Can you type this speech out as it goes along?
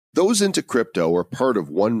Those into crypto are part of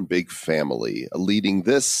one big family, leading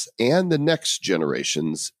this and the next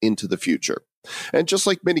generations into the future. And just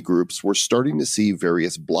like many groups, we're starting to see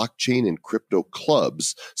various blockchain and crypto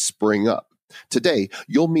clubs spring up. Today,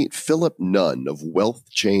 you'll meet Phillip Nunn of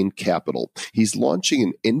WealthChain Capital. He's launching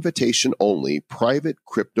an invitation-only private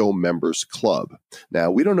crypto members club.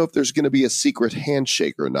 Now, we don't know if there's going to be a secret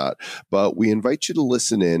handshake or not, but we invite you to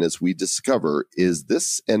listen in as we discover, is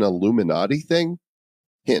this an Illuminati thing?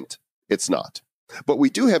 Hint, it's not. But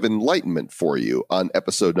we do have enlightenment for you on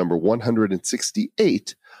episode number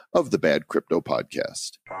 168 of the Bad Crypto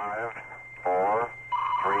Podcast. 5, 4,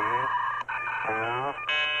 3, 2,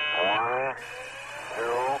 1,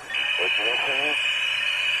 0, ignition.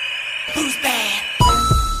 Who's bad?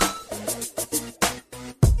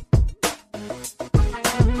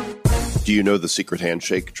 Do you know the secret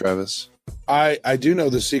handshake, Travis? I do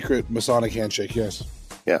know the secret Masonic handshake, yes.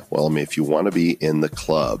 Yeah, well, I mean, if you want to be in the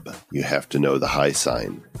club, you have to know the high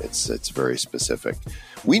sign. It's very specific.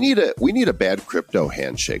 We need a bad crypto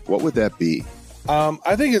handshake. What would that be?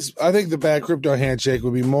 I think the bad crypto handshake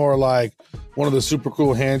would be more like one of the super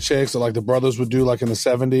cool handshakes that like the brothers would do like in the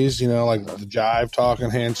 70s, like the jive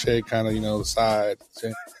talking handshake, kind of, the side.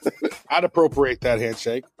 I'd appropriate that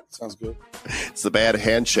handshake. Sounds good. It's the Bad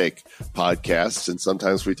Handshake Podcast, and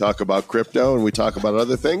sometimes we talk about crypto and we talk about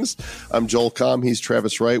other things. I'm Joel Comm. He's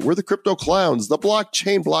Travis Wright. We're the Crypto Clowns, the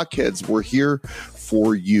Blockchain Blockheads. We're here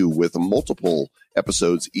for you with multiple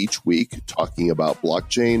episodes each week talking about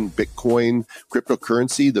blockchain, Bitcoin,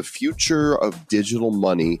 cryptocurrency, the future of digital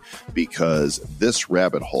money, because this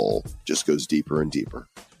rabbit hole just goes deeper and deeper.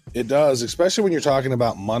 It does, especially when you're talking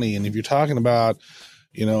about money. And if you're talking about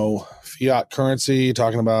fiat currency,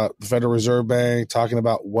 talking about the Federal Reserve Bank, talking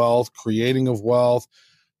about wealth, creating of wealth.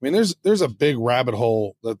 I mean, there's a big rabbit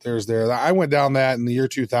hole that there's there. I went down that in the year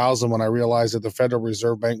 2000 when I realized that the Federal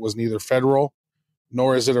Reserve Bank was neither federal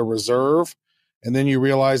nor is it a reserve. And then you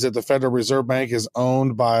realize that the Federal Reserve Bank is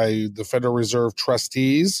owned by the Federal Reserve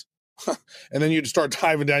trustees. And then you start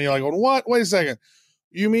diving down. You're like, what? Wait a second.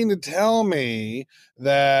 You mean to tell me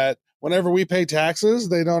that whenever we pay taxes,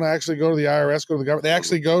 they don't actually go to the IRS, go to the government. They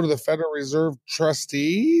actually go to the Federal Reserve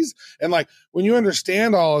trustees. And like, when you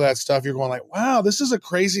understand all of that stuff, you're going like, wow, this is a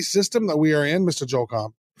crazy system that we are in, Mr. Joel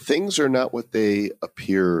Comm. Things are not what they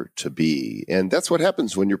appear to be. And that's what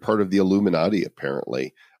happens when you're part of the Illuminati,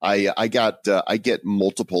 apparently. I get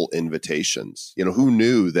multiple invitations. Who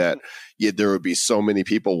knew that there would be so many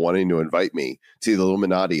people wanting to invite me to the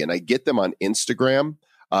Illuminati? And I get them on Instagram.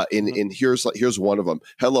 And here's one of them.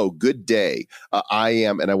 Hello, good day. I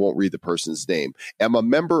am, and I won't read the person's name, am a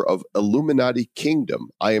member of Illuminati Kingdom.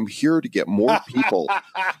 I am here to get more people.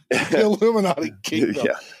 The Illuminati Kingdom.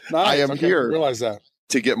 Yeah. Nice. I am here. I realize that.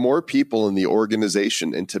 To get more people in the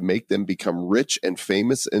organization and to make them become rich and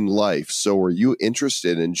famous in life. So are you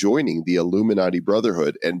interested in joining the Illuminati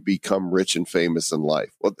Brotherhood and become rich and famous in life?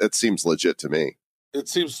 Well, that seems legit to me. It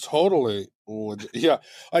seems totally legit. Yeah.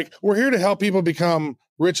 Like, we're here to help people become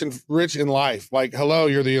rich in life. Like, hello,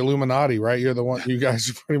 you're the Illuminati, right? You're the one, you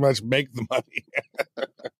guys pretty much make the money.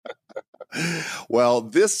 Well,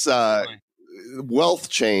 this wealth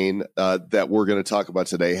chain that we're going to talk about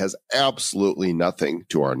today has absolutely nothing,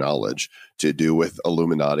 to our knowledge, to do with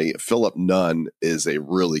Illuminati. Phillip Nunn is a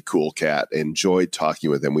really cool cat. Enjoyed talking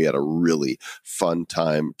with him. We had a really fun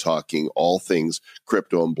time talking all things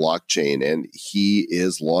crypto and blockchain. And he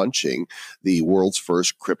is launching the world's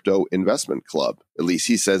first crypto investment club. At least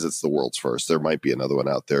he says it's the world's first. There might be another one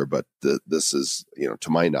out there, but this is, to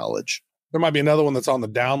my knowledge. There might be another one that's on the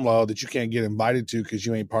down low that you can't get invited to because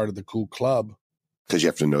you ain't part of the cool club. Because you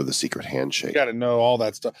have to know the secret handshake. You got to know all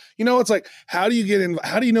that stuff. It's like, how do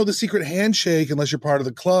you know the secret handshake unless you're part of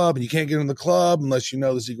the club? And you can't get in the club unless you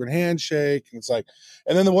know the secret handshake. And it's like,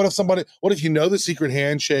 and then what if you know the secret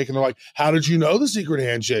handshake and they're like, how did you know the secret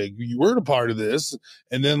handshake? You weren't a part of this.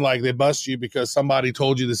 And then like they bust you because somebody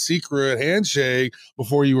told you the secret handshake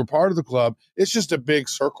before you were part of the club. It's just a big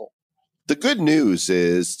circle. The good news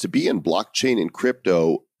is to be in blockchain and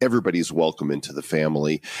crypto, everybody's welcome into the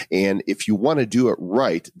family. And if you want to do it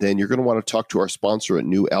right, then you're going to want to talk to our sponsor at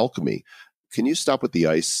New Alchemy. Can you stop with the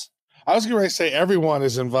ice? I was going to say everyone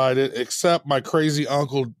is invited except my crazy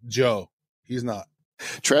Uncle Joe. He's not.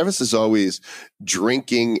 Travis is always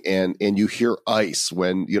drinking and you hear ice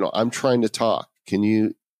when, I'm trying to talk. Can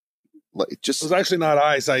you it was actually not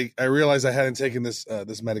ice. I realized I hadn't taken this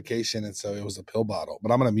medication, and so it was a pill bottle.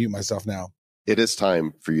 But I'm going to mute myself now. It is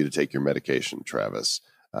time for you to take your medication, Travis.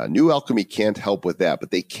 New Alchemy can't help with that,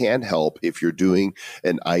 but they can help if you're doing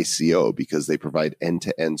an ICO because they provide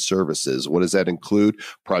end-to-end services. What does that include?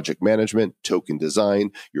 Project management, token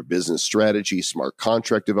design, your business strategy, smart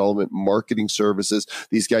contract development, marketing services.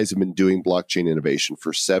 These guys have been doing blockchain innovation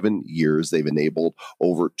for 7 years. They've enabled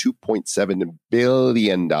over $2.7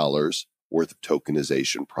 billion worth of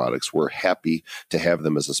tokenization products. We're happy to have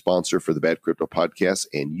them as a sponsor for the Bad Crypto Podcast,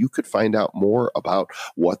 and you could find out more about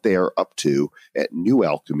what they are up to at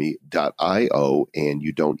newalchemy.io, and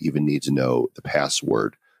you don't even need to know the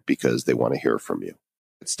password because they want to hear from you.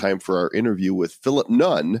 It's time for our interview with Phillip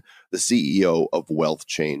Nunn, the CEO of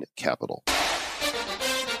WealthChain Capital.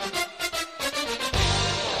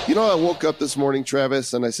 You know, I woke up this morning,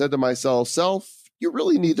 Travis, and I said to myself, you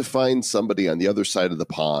really need to find somebody on the other side of the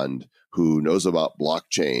pond who knows about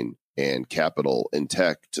blockchain and capital and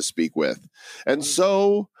tech to speak with. And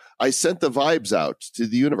so I sent the vibes out to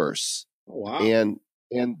the universe. Wow. And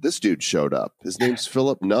this dude showed up. His name's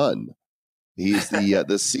Phillip Nunn. He's the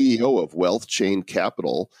CEO of WealthChain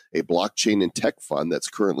Capital, a blockchain and tech fund that's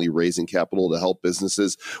currently raising capital to help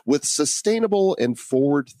businesses with sustainable and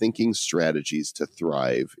forward-thinking strategies to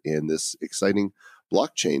thrive in this exciting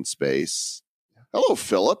blockchain space. Hello,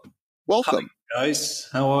 Phillip. Welcome. Hi, guys.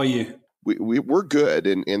 How are you? We're good,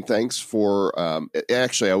 and thanks for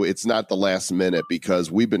actually, it's not the last minute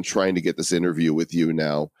because we've been trying to get this interview with you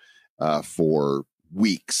now for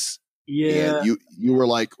weeks. Yeah. And you were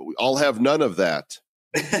like, I'll have none of that.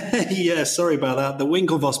 Yeah, sorry about that. The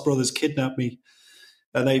Winklevoss brothers kidnapped me,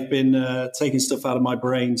 and they've been taking stuff out of my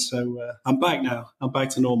brain. So I'm back now. I'm back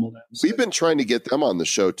to normal now. So. We've been trying to get them on the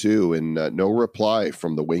show too, and no reply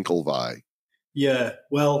from the Winklevi. Yeah,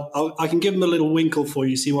 well, I can give them a little winkle for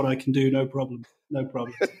you. See what I can do. No problem. No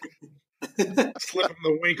problem. Slip them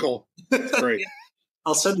the winkle. That's great.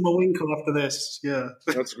 I'll send them a winkle after this. Yeah,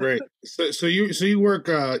 that's great. So you work.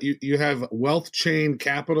 You have WealthChain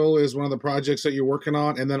Capital is one of the projects that you're working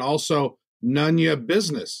on, and then also Nunn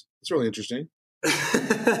Business. That's really interesting.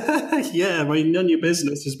 Yeah, my Nunn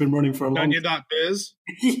Business has been running for a long time. Nunn.biz?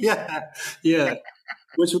 Yeah.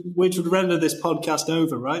 Which would render this podcast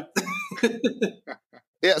over, right?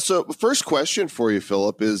 Yeah. So first question for you,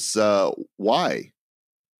 Phillip, is why?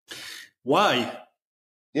 Why?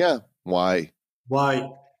 Yeah. Why?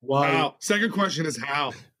 How? Second question is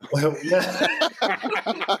how. Well, yeah.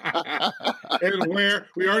 And where?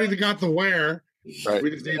 We already got the where. Right. We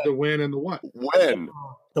just need the when and the what. When?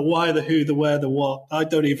 The why, the who, the where, the what. I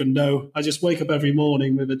don't even know. I just wake up every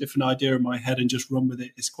morning with a different idea in my head and just run with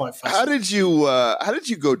it. It's quite fascinating. How did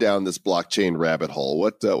you go down this blockchain rabbit hole?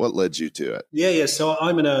 What led you to it? Yeah. So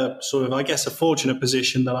I'm in a sort of, I guess, a fortunate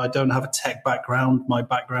position that I don't have a tech background. My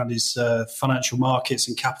background is financial markets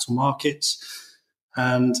and capital markets.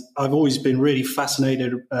 And I've always been really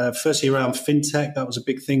fascinated, firstly around fintech. That was a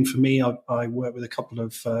big thing for me. I worked with a couple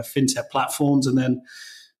of fintech platforms, and then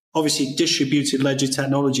obviously distributed ledger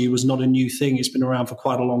technology was not a new thing. It's been around for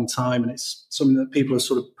quite a long time, and it's something that people have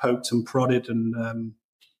sort of poked and prodded and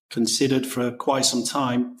considered for quite some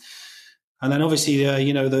time. And then obviously,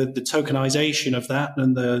 the tokenization of that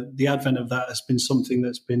and the advent of that has been something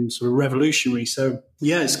that's been sort of revolutionary. So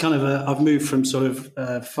yeah, it's kind of I've moved from sort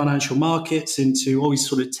of financial markets into always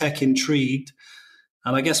sort of tech intrigued.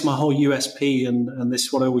 And I guess my whole USP, and this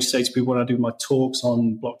is what I always say to people when I do my talks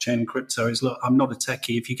on blockchain and crypto is, look, I'm not a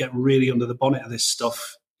techie. If you get really under the bonnet of this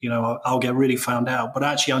stuff, I'll get really found out. But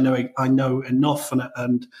actually, I know enough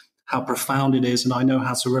and how profound it is, and I know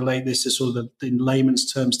how to relate this to sort of in layman's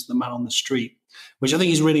terms to the man on the street, which I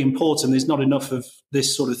think is really important. There's not enough of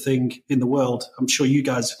this sort of thing in the world. I'm sure you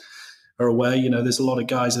guys are aware, there's a lot of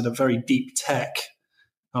guys that are very deep tech,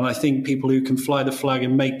 and I think people who can fly the flag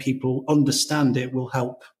and make people understand it will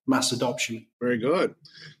help mass adoption. Very good.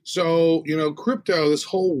 So, crypto, this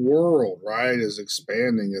whole world, right, is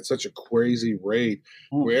expanding at such a crazy rate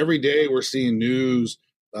where every day we're seeing news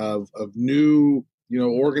of new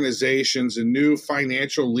organizations and new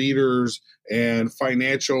financial leaders and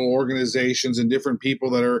financial organizations and different people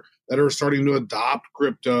that are starting to adopt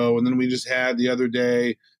crypto. And then we just had the other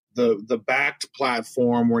day the Backed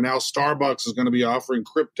platform where now Starbucks is going to be offering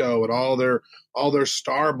crypto at all their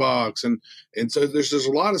Starbucks, and so there's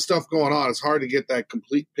a lot of stuff going on. It's hard to get that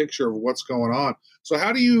complete picture of what's going on. So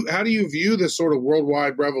how do you view this sort of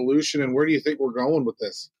worldwide revolution, and where do you think we're going with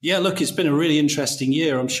this? Yeah, look, it's been a really interesting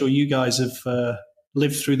year. I'm sure you guys have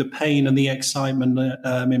lived through the pain and the excitement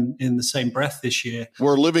in the same breath this year.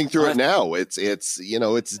 We're living through it now. It's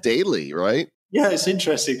daily, right? Yeah, it's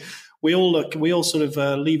interesting. We all sort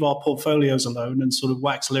of leave our portfolios alone and sort of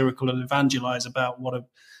wax lyrical and evangelize about what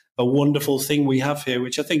a wonderful thing we have here,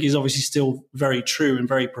 which I think is obviously still very true and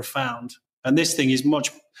very profound. And this thing is much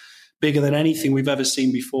bigger than anything we've ever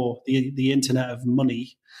seen before, the internet of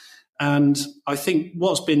money. And I think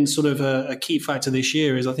what's been sort of a key factor this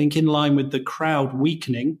year is, I think, in line with the crowd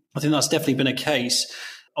weakening, I think that's definitely been a case.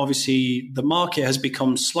 Obviously, the market has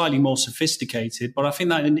become slightly more sophisticated, but I think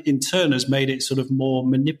that in turn has made it sort of more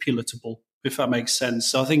manipulatable, if that makes sense.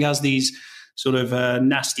 So I think as these sort of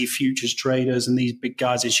nasty futures traders and these big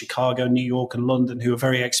guys in Chicago, New York and London who are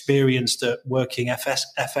very experienced at working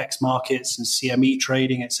FX markets and CME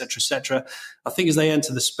trading, et cetera, I think as they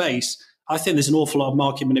enter the space, I think there's an awful lot of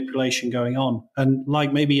market manipulation going on. And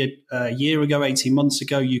like maybe a year ago, 18 months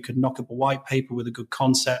ago, you could knock up a white paper with a good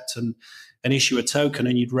concept and issue a token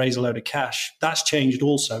and you'd raise a load of cash. That's changed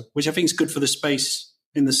also, which I think is good for the space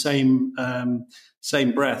in the same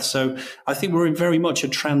breath. So I think we're in very much a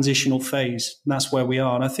transitional phase, and that's where we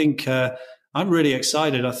are. And I think I'm really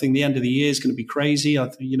excited. I think the end of the year is going to be crazy.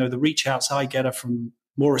 The reach outs I get are from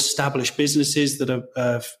more established businesses that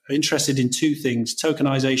are interested in two things: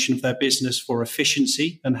 tokenization of their business for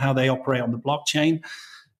efficiency and how they operate on the blockchain.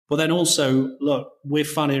 But then also, look, we're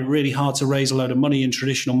finding it really hard to raise a load of money in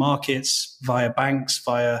traditional markets via banks,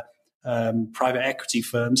 via private equity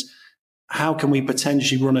firms. How can we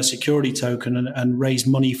potentially run a security token and raise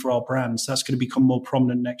money for our brands? That's going to become more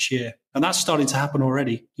prominent next year. And that's starting to happen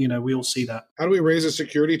already. We all see that. How do we raise a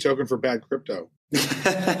security token for bad crypto?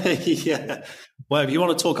 Yeah. Well, if you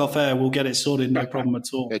want to talk off air, we'll get it sorted. No problem at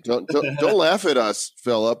all. Hey, don't laugh at us,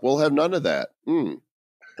 Phillip. We'll have none of that.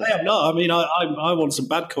 Hey, I'm not. I mean, I want some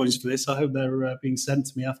bad coins for this. I hope they're being sent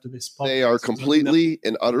to me after this podcast. They are completely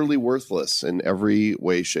and utterly worthless in every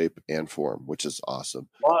way, shape, and form, which is awesome.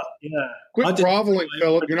 What? Yeah. Quit groveling,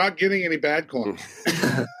 Phillip. You're not getting any bad coins.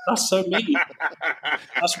 That's so mean.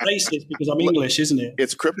 That's racist because I'm English, isn't it?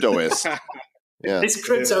 It's cryptoist. Yeah. It's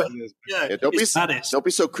crypto. Yeah. Don't be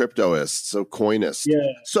so cryptoist, so coinist. Yeah.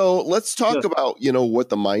 So let's talk about, what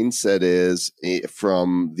the mindset is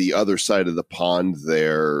from the other side of the pond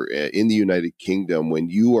there in the United Kingdom when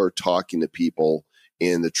you are talking to people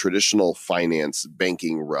in the traditional finance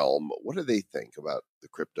banking realm. What do they think about the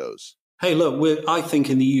cryptos? Hey, look, I think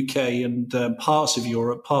in the UK and parts of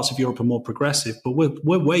Europe are more progressive, but we're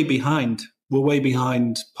way behind. We're way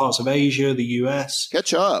behind parts of Asia, the US.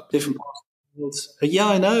 Catch up. Different parts. Yeah,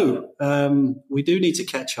 I know. We do need to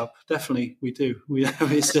catch up. Definitely, we do.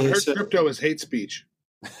 Crypto is hate speech.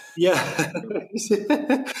 Yeah.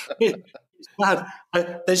 It's bad.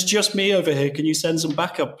 There's just me over here. Can you send some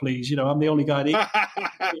backup, please? I'm the only guy.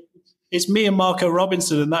 It's me and Marco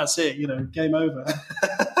Robinson, and that's it. Game over.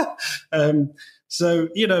 So,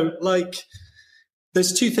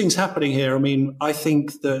 there's two things happening here. I mean, I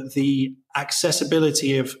think that the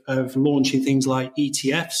accessibility of launching things like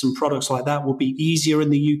ETFs and products like that will be easier in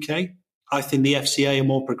the UK. I think the FCA are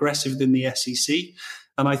more progressive than the SEC.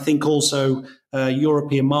 And I think also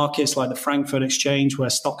European markets like the Frankfurt Exchange, where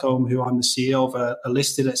Stockholm, who I'm the CEO of, are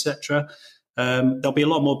listed, etc. There'll be a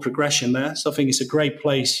lot more progression there. So I think it's a great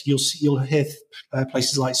place. You'll hear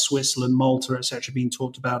places like Switzerland, Malta, etc. being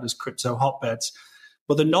talked about as crypto hotbeds.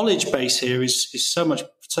 But the knowledge base here is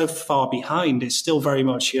so far behind. It's still very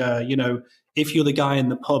much, if you're the guy in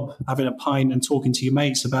the pub having a pint and talking to your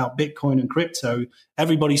mates about Bitcoin and crypto,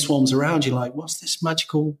 everybody swarms around you like, what's this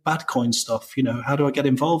magical bad coin stuff? How do I get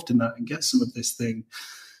involved in that and get some of this thing?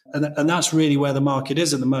 And that's really where the market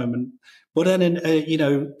is at the moment. But then,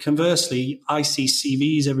 conversely, I see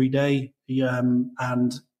CVs every day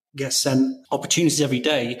and get sent opportunities every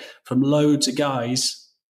day from loads of guys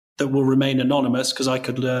that will remain anonymous because I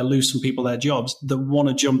could lose some people their jobs that want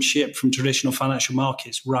to jump ship from traditional financial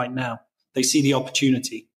markets right now. They see the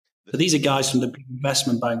opportunity. But these are guys from the big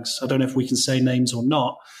investment banks. I don't know if we can say names or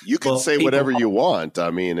not. You can say whatever you want.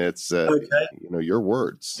 I mean, it's okay. Your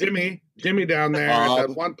words. Jimmy down there at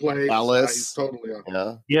that one place. Alice, he's totally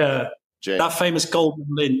on. Yeah. Jay. That famous Goldman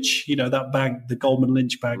Lynch, that bank, the Goldman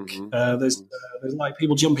Lynch Bank. Mm-hmm. There's like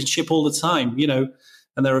people jumping ship all the time,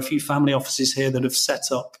 and there are a few family offices here that have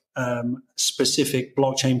set up specific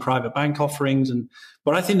blockchain private bank offerings.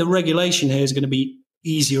 But I think the regulation here is going to be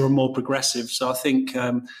easier and more progressive. So I think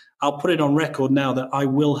I'll put it on record now that I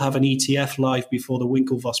will have an ETF live before the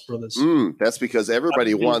Winklevoss brothers. That's because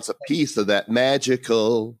everybody wants a piece of that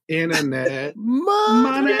magical internet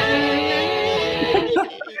money.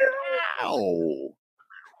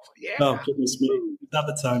 Yeah. Oh, goodness me. Is that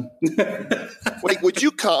the time? Wait, would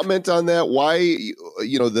you comment on that? Why,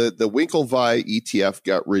 the Winklevi ETF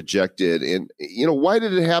got rejected, and why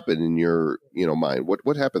did it happen in your mind?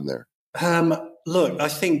 What happened there? Look, I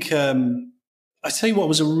think I tell you what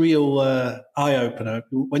was a real eye opener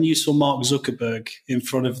when you saw Mark Zuckerberg in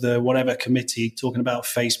front of the whatever committee talking about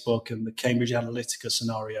Facebook and the Cambridge Analytica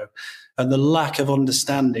scenario, and the lack of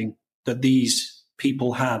understanding that these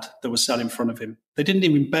people had that were sat in front of him. They didn't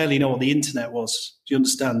even barely know what the internet was. Do you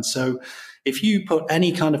understand? So if you put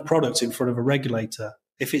any kind of product in front of a regulator,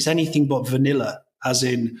 if it's anything but vanilla, as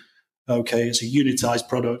in, okay, it's a unitized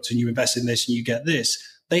product and you invest in this and you get this,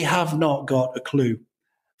 they have not got a clue.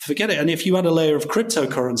 Forget it. And if you add a layer of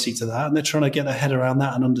cryptocurrency to that, and they're trying to get their head around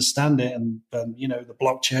that and understand it, and the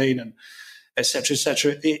blockchain and et cetera,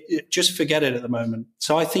 just forget it at the moment.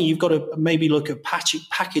 So I think you've got to maybe look at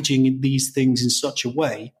packaging these things in such a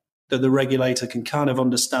way that the regulator can kind of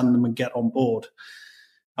understand them and get on board.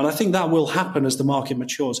 And I think that will happen as the market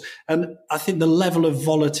matures. And I think the level of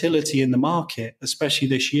volatility in the market, especially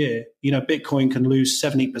this year, Bitcoin can lose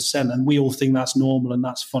 70%, and we all think that's normal and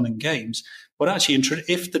that's fun and games. But actually,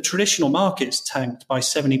 if the traditional markets tanked by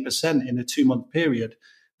 70% in a 2-month period,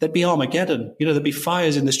 there'd be Armageddon. There'd be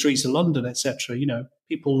fires in the streets of London, etc.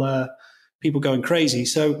 People going crazy.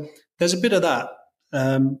 So there's a bit of that,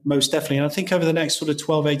 most definitely. And I think over the next sort of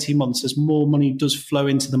 12, 18 months, as more money does flow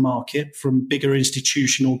into the market from bigger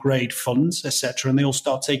institutional grade funds, etc., and they all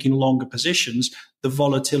start taking longer positions, the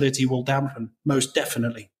volatility will dampen, most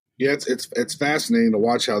definitely. Yeah, it's fascinating to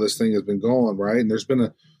watch how this thing has been going, right? And there's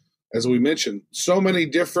been as we mentioned, so many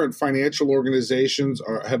different financial organizations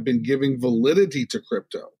have been giving validity to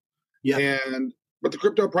crypto. Yeah. But the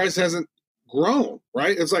crypto price hasn't grown,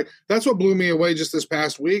 right? It's like, that's what blew me away just this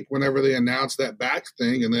past week whenever they announced that back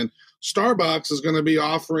thing. And then Starbucks is going to be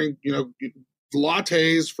offering,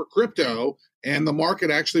 lattes for crypto, and the market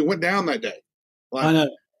actually went down that day. I know.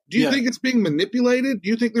 Do you think it's being manipulated? Do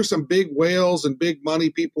you think there's some big whales and big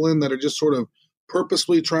money people in that are just sort of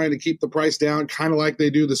purposely trying to keep the price down, kind of like they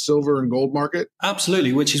do the silver and gold market?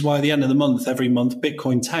 Absolutely, which is why at the end of the month, every month,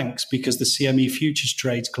 Bitcoin tanks because the CME futures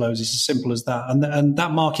trades close. It's as simple as that. And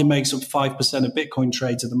that market makes up 5% of Bitcoin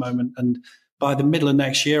trades at the moment. And by the middle of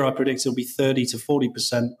next year, I predict it'll be 30 to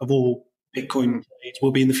 40% of all Bitcoin trades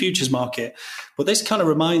will be in the futures market. But this kind of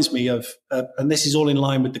reminds me of, and this is all in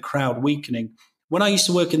line with the crowd weakening. When I used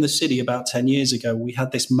to work in the city about 10 years ago, we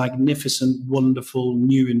had this magnificent, wonderful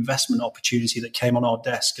new investment opportunity that came on our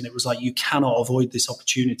desk. And it was like, you cannot avoid this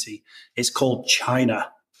opportunity. It's called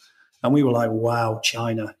China. And we were like, wow,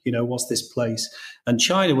 China, what's this place? And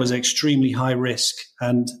China was extremely high risk.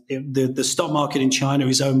 And the stock market in China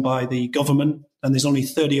is owned by the government. And there's only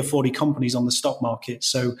 30 or 40 companies on the stock market.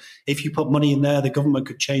 So if you put money in there, the government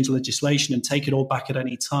could change legislation and take it all back at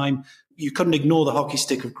any time. You couldn't ignore the hockey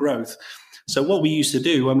stick of growth. So what we used to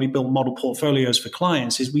do when we built model portfolios for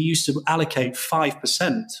clients is we used to allocate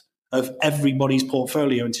 5% of everybody's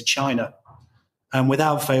portfolio into China. And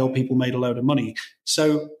without fail, people made a load of money.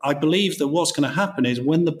 So I believe that what's going to happen is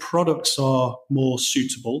when the products are more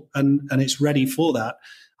suitable and it's ready for that,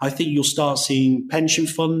 I think you'll start seeing pension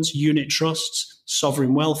funds, unit trusts,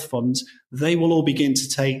 sovereign wealth funds. They will all begin to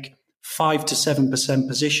take 5 to 7%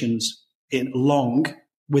 positions in long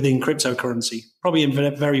within cryptocurrency, probably in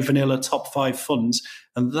very vanilla top 5 funds.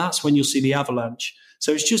 And that's when you'll see the avalanche.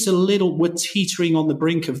 So it's just we're teetering on the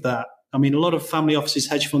brink of that. I mean, a lot of family offices,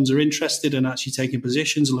 hedge funds are interested in actually taking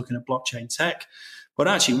positions and looking at blockchain tech. But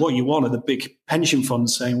actually what you want are the big pension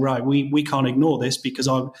funds saying, right, we can't ignore this because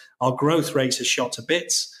our growth rates are shot to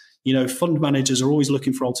bits. Fund managers are always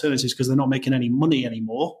looking for alternatives because they're not making any money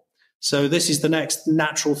anymore. So this is the next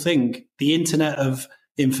natural thing. The internet of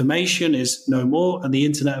information is no more, and the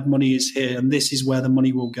internet of money is here, and this is where the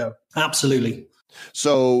money will go. Absolutely.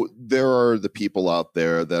 So there are the people out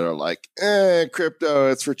there that are like,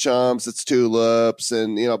 crypto, it's for chumps, it's tulips,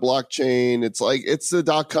 and blockchain, it's like it's the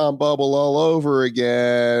 .com bubble all over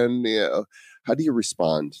again. How do you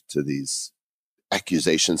respond to these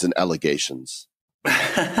accusations and allegations?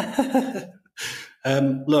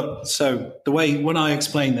 Look, so when I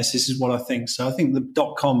explain this is what I think. So I think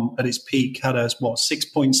the .com at its peak had a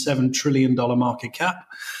 $6.7 trillion market cap.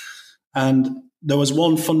 And there was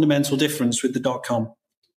one fundamental difference with the .com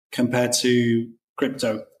compared to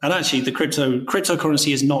crypto. And actually the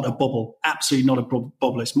cryptocurrency is not a bubble, absolutely not a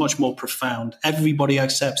bubble. It's much more profound. Everybody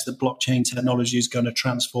accepts that blockchain technology is going to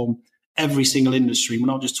transform every single industry. We're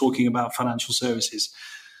not just talking about financial services.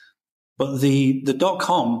 But the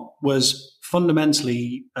 .com was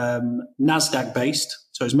fundamentally NASDAQ based.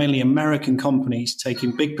 So it's mainly American companies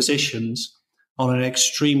taking big positions on an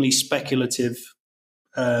extremely speculative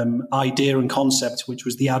idea and concept, which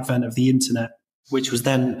was the advent of the internet, which was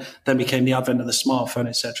then became the advent of the smartphone,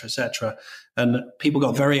 et cetera, et cetera. And people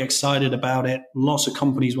got very excited about it. Lots of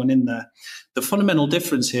companies went in there. The fundamental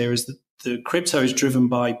difference here is that the crypto is driven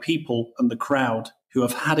by people and the crowd who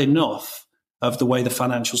have had enough of the way the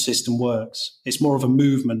financial system works. It's more of a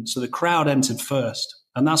movement. So the crowd entered first.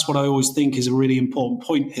 And that's what I always think is a really important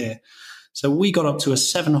point here. So we got up to a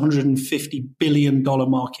 $750 billion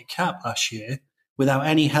market cap last year without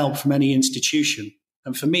any help from any institution.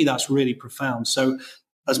 And for me, that's really profound. So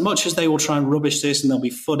as much as they will try and rubbish this and there'll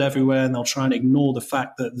be FUD everywhere and they'll try and ignore the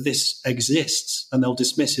fact that this exists and they'll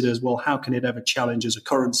dismiss it as, well, how can it ever challenge as a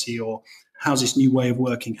currency, or how's this new way of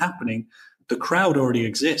working happening? The crowd already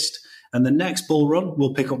exists. And the next bull run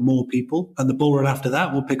will pick up more people. And the bull run after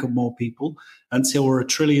that will pick up more people until we're at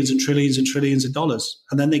trillions and trillions and trillions of dollars.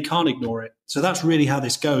 And then they can't ignore it. So that's really how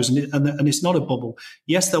this goes. And it's not a bubble.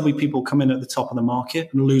 Yes, there'll be people come in at the top of the market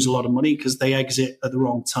and lose a lot of money because they exit at the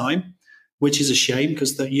wrong time, which is a shame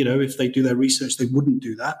because, if they do their research, they wouldn't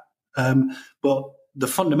do that. But the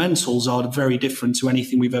fundamentals are very different to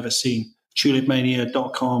anything we've ever seen.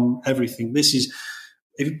 Tulipmania.com, everything. This is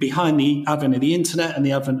behind the advent of the internet and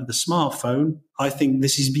the advent of the smartphone. I think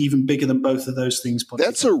this is even bigger than both of those things.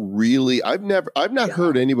 That's a really, I've not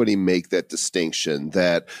heard anybody make that distinction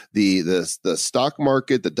that the stock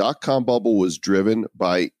market, the .com bubble was driven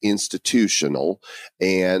by institutional,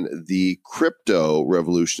 and the crypto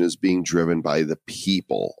revolution is being driven by the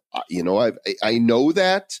people. I know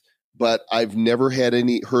that, but I've never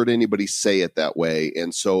heard anybody say it that way.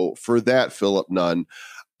 And so for that, Phillip Nunn,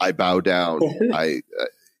 I bow down.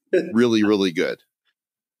 Really, really good.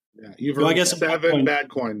 Yeah, you've earned 7 bad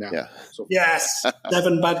coin now. Yeah. So yes,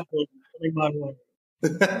 7 bad coin coming my way.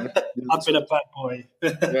 I've been a bad boy.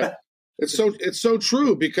 Yeah. It's so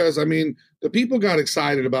true because, the people got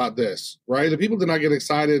excited about this, right? The people did not get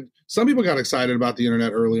excited. Some people got excited about the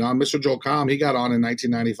internet early on. Mr. Joel Comm, he got on in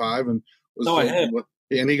 1995 and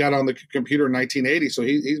he got on the computer in 1980. So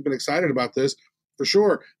he's been excited about this for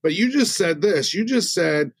sure. But you just said this. You just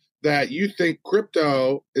said that you think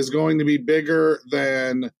crypto is going to be bigger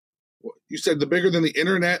than, you said bigger than the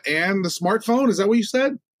internet and the smartphone. Is that what you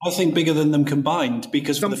said? I think bigger than them combined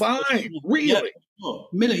because really?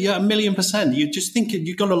 Yeah, 1,000,000%. You just think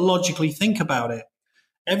you've got to logically think about it.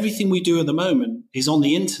 Everything we do at the moment is on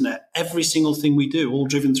the internet. Every single thing we do, all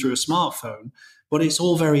driven through a smartphone, but it's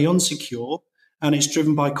all very unsecure. And it's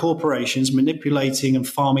driven by corporations manipulating and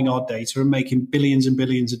farming our data and making billions and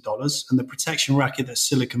billions of dollars. And the protection racket that's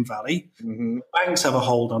Silicon Valley. Mm-hmm. Banks have a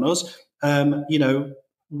hold on us.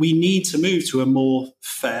 We need to move to a more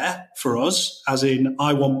fair, for us, as in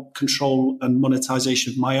I want control and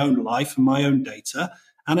monetization of my own life and my own data,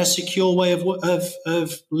 and a secure way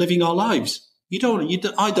of living our lives. I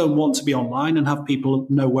don't want to be online and have people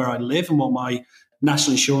know where I live and what my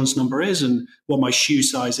national insurance number is and what my shoe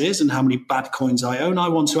size is and how many bad coins I own. I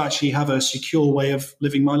want to actually have a secure way of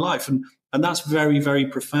living my life. And that's very, very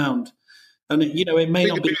profound. And, it may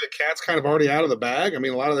not be. The cat's kind of already out of the bag.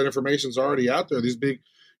 A lot of that information is already out there. These big,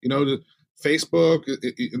 Facebook,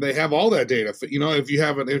 they have all that data. If you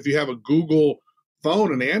have a Google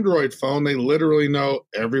phone, an Android phone, they literally know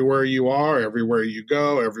everywhere you are, everywhere you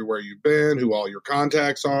go, everywhere you've been, who all your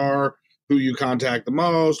contacts are, who you contact the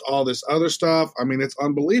most, all this other stuff. It's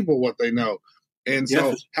unbelievable what they know. And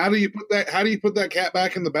so how do you put that cat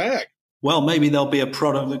back in the bag? Well, maybe there'll be a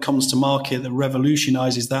product that comes to market that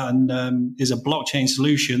revolutionizes that and is a blockchain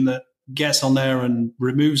solution that gets on there and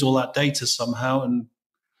removes all that data somehow and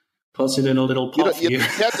puts it in a little pot for you. The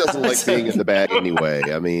cat doesn't like being in the bag anyway.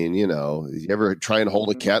 You ever try and hold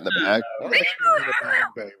a cat in the bag?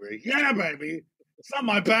 Baby. Yeah, baby. It's not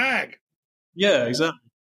my bag. Yeah, exactly.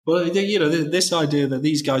 But, this idea that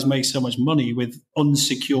these guys make so much money with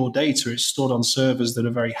unsecure data, it's stored on servers that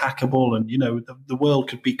are very hackable and, the world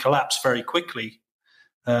could be collapsed very quickly.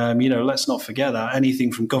 Let's not forget that.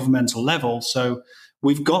 Anything from governmental level. So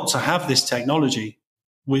we've got to have this technology.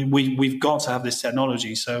 We've got to have this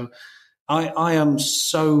technology. So I am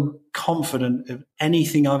so confident of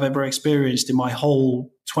anything I've ever experienced in my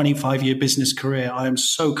whole 25-year business career. I am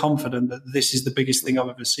so confident that this is the biggest thing I've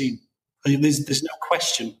ever seen. There's no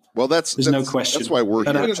question. Well, there's no question. That's why we're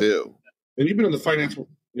here too. And you've been in the financial,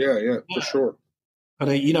 for sure. But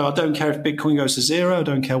I don't care if Bitcoin goes to zero. I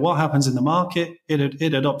don't care what happens in the market.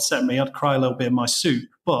 It'd upset me. I'd cry a little bit in my soup.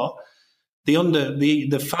 But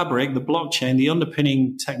the fabric, the blockchain, the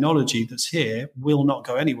underpinning technology that's here will not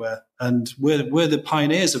go anywhere. And we're the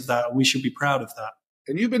pioneers of that. And we should be proud of that.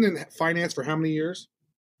 And you've been in finance for how many years?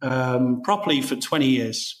 Properly for 20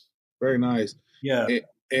 years. Very nice. Yeah.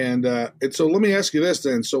 And so let me ask you this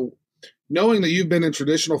then. So knowing that you've been in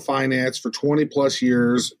traditional finance for 20 plus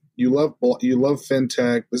years, you love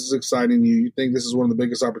fintech. This is exciting you. You think this is one of the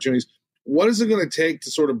biggest opportunities. What is it going to take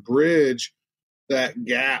to sort of bridge that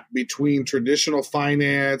gap between traditional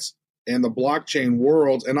finance and the blockchain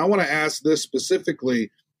world. And I want to ask this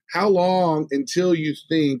specifically, how long until you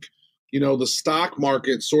think, the stock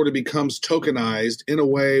market sort of becomes tokenized in a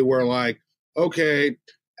way where like, okay,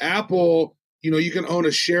 Apple, you can own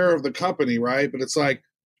a share of the company, right? But it's like,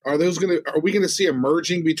 are we going to see a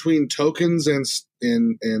merging between tokens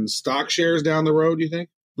and stock shares down the road, do you think?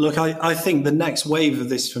 Look, I think the next wave of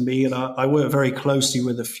this for me, and I work very closely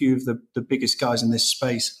with a few of the biggest guys in this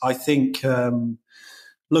space. I think,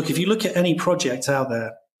 look, if you look at any project out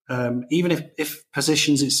there, even if it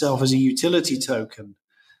positions itself as a utility token,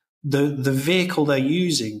 the vehicle they're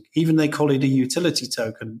using, even they call it a utility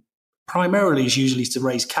token, primarily is usually to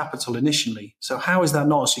raise capital initially. So how is that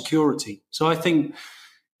not a security? So I think,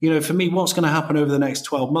 for me, what's going to happen over the next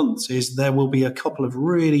 12 months is there will be a couple of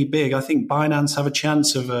really big, I think Binance have a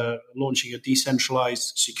chance of launching a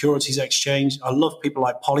decentralized securities exchange. I love people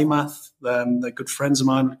like Polymath. They're good friends of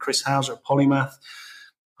mine, Chris Hauser at Polymath.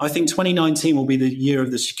 I think 2019 will be the year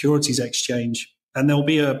of the securities exchange. And there'll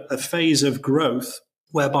be a phase of growth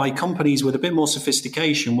whereby companies with a bit more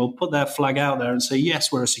sophistication will put their flag out there and say,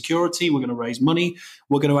 yes, we're a security, we're going to raise money,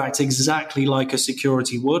 we're going to act exactly like a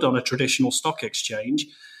security would on a traditional stock exchange.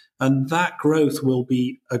 And that growth will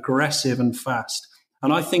be aggressive and fast.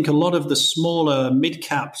 And I think a lot of the smaller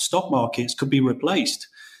mid-cap stock markets could be replaced.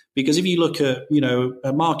 Because if you look at,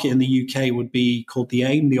 a market in the UK would be called the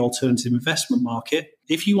AIM, the Alternative Investment Market.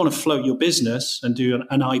 If you want to float your business and do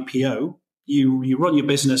an IPO, you run your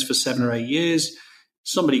business for 7 or 8 years.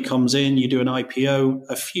 Somebody comes in, you do an IPO,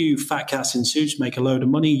 a few fat cats in suits make a load of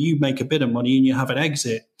money, you make a bit of money and you have an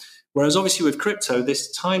exit. Whereas obviously with crypto,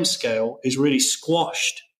 this time scale is really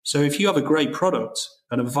squashed. So if you have a great product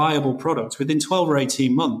and a viable product within 12 or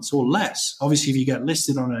 18 months or less, obviously if you get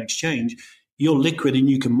listed on an exchange, you're liquid and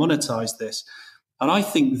you can monetize this. And I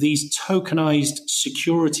think these tokenized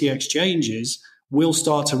security exchanges will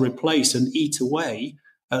start to replace and eat away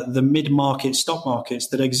the mid-market stock markets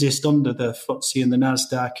that exist under the FTSE and the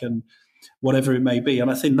NASDAQ and whatever it may be. And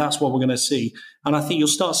I think that's what we're going to see. And I think you'll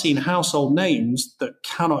start seeing household names that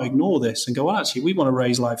cannot ignore this and go, well, actually, we want to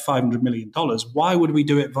raise like $500 million. Why would we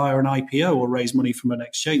do it via an IPO or raise money from an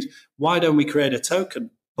exchange? Why don't we create a token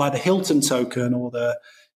like the Hilton token or the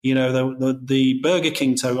Burger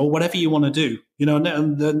King token or whatever you want to do?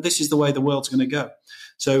 And this is the way the world's going to go.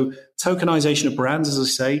 So tokenization of brands, as I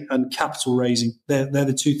say, and capital raising, they're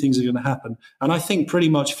the two things that are going to happen. And I think pretty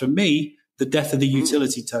much for me, the death of the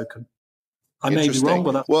utility token. I may be wrong,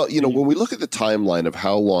 but well, when we look at the timeline of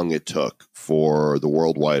how long it took for the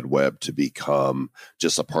World Wide Web to become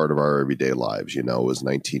just a part of our everyday lives, it was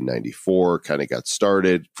 1994, kind of got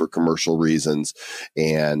started for commercial reasons.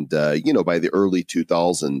 And, by the early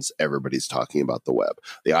 2000s, everybody's talking about the web.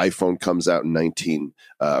 The iPhone comes out in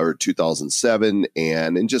 2007,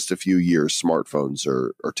 and in just a few years, smartphones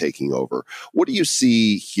are taking over. What do you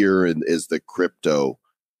see here is the crypto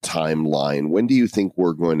timeline? When do you think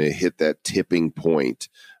we're going to hit that tipping point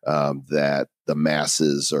that the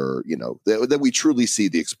masses are, that we truly see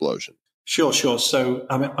the explosion? Sure. So,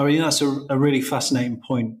 I mean that's a really fascinating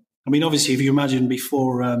point. I mean, obviously, if you imagine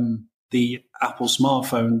before the Apple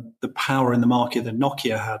smartphone, the power in the market that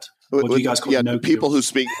Nokia had. What do you guys call it? Nokia? People who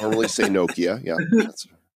speak normally say Nokia. Yeah.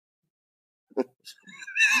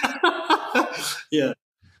 Yeah.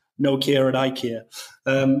 Nokia and IKEA.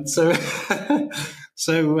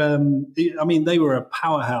 I mean, they were a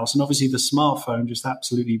powerhouse, and obviously the smartphone just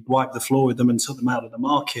absolutely wiped the floor with them and took them out of the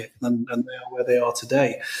market, and they are where they are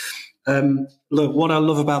today. Look, what I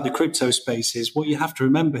love about the crypto space is what you have to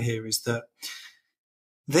remember here is that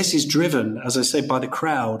this is driven, as I say, by the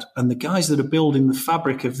crowd and the guys that are building the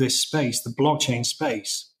fabric of this space, the blockchain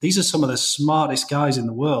space. These are some of the smartest guys in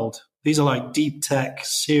the world. These are like deep tech,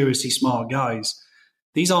 seriously smart guys.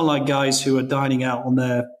 These aren't like guys who are dining out on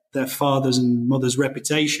their fathers and mothers'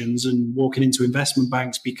 reputations and walking into investment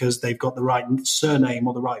banks because they've got the right surname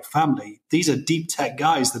or the right family. These are deep tech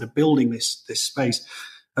guys that are building this space.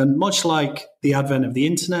 And much like the advent of the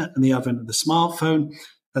internet and the advent of the smartphone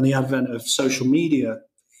and the advent of social media,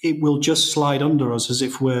 it will just slide under us as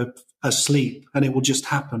if we're asleep, and it will just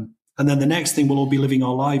happen. And then the next thing, we'll all be living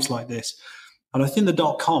our lives like this. And I think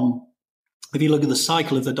the .com, if you look at the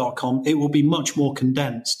cycle of the .com, it will be much more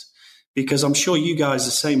condensed, because I'm sure you guys are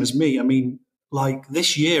the same as me. I mean, like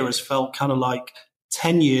this year has felt kind of like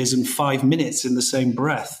 10 years and 5 minutes in the same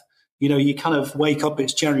breath. You kind of wake up,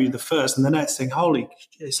 it's January the 1st, and the next thing,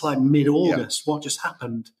 it's like mid-August. Yeah. What just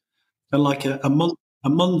happened? And like a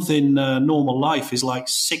month in normal life is like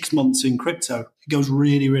 6 months in crypto. It goes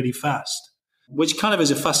really, really fast, which kind of is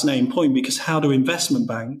a fascinating point, because how do investment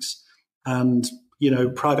banks and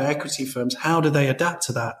private equity firms, how do they adapt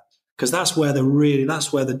to that? because that's where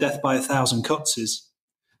the death by 1,000 cuts is.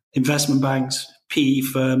 Investment banks, PE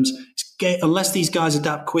firms, unless these guys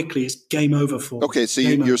adapt quickly, it's game over for them. Okay, so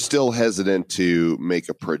you're still hesitant to make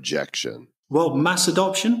a projection. Well, mass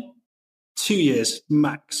adoption, 2 years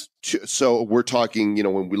max. So we're talking,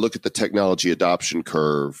 when we look at the technology adoption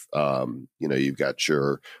curve, you've got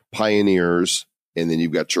your pioneers and then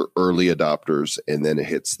you've got your early adopters, and then it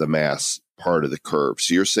hits the mass part of the curve.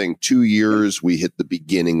 So you're saying 2 years, we hit the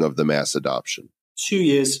beginning of the mass adoption. 2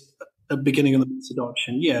 years. The beginning of the mass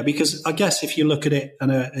adoption, yeah, because I guess if you look at it in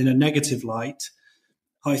a negative light,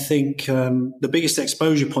 I think the biggest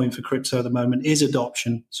exposure point for crypto at the moment is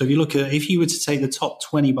adoption. So if you were to take the top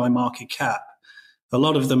 20 by market cap, a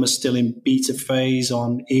lot of them are still in beta phase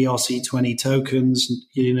on ERC20 tokens.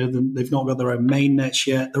 They've not got their own mainnets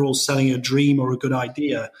yet. They're all selling a dream or a good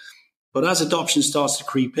idea. But as adoption starts to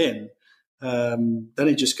creep in, then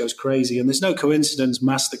it just goes crazy. And there's no coincidence,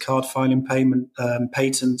 MasterCard filing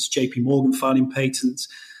patents, JP Morgan filing patents.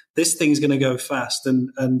 This thing's going to go fast.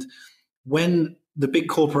 And when the big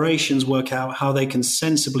corporations work out how they can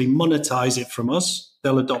sensibly monetize it from us,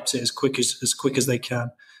 they'll adopt it as quick as they can.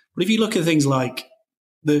 But if you look at things like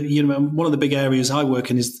one of the big areas I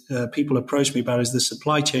work in is people approach me about is the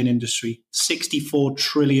supply chain industry, $64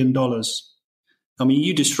 trillion. I mean,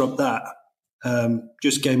 you disrupt that.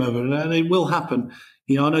 Just game over. And it will happen.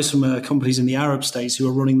 I know some companies in the Arab states who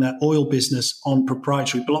are running their oil business on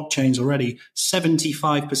proprietary blockchains already,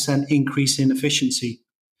 75% increase in efficiency.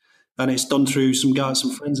 And it's done through some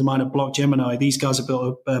friends of mine at Block Gemini. These guys have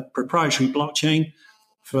built a proprietary blockchain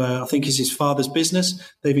for, I think it's his father's business.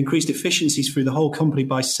 They've increased efficiencies through the whole company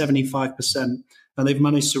by 75%. And they've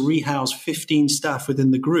managed to rehouse 15 staff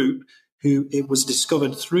within the group who it was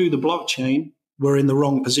discovered through the blockchain were in the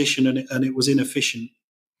wrong position and it was inefficient.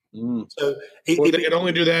 So they can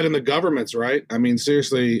only do that in the governments, right? I mean,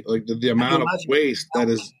 seriously, like the amount of waste that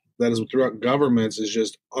is throughout governments is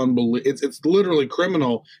just unbelievable. It's literally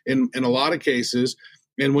criminal in a lot of cases.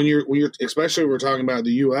 And when you're especially we're talking about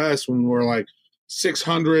the U.S. when we're like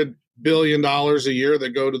 $600 billion a year that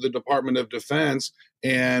go to the Department of Defense,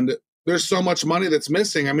 and there's so much money that's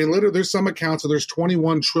missing. I mean, literally, there's some accounts that there's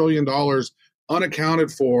 $21 trillion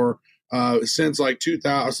unaccounted for. Since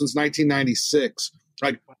 1996,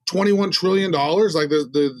 like $21 trillion. Like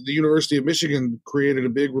the University of Michigan created a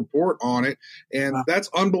big report on it, and that's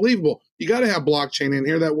unbelievable. You got to have blockchain in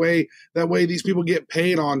here. That way these people get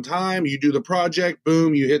paid on time. You do the project,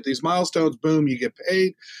 boom, you hit these milestones, boom, you get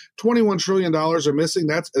paid. $21 trillion are missing.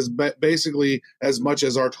 That's basically as much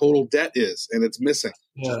as our total debt is, and it's missing.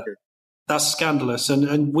 Yeah. That's scandalous.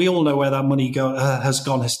 And we all know where that money has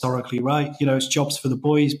gone historically, right? It's jobs for the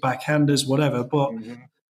boys, backhanders, whatever. But,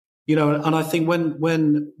 and I think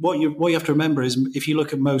when what you have to remember is if you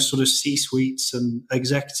look at most sort of C-suites and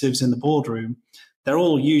executives in the boardroom, they're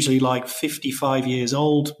all usually like 55 years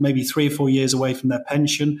old, maybe 3 or 4 years away from their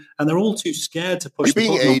pension. And they're all too scared to push the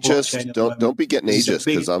button on blockchain. Don't be getting ageist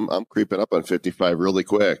because I'm creeping up on 55 really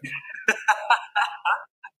quick.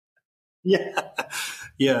 Yeah.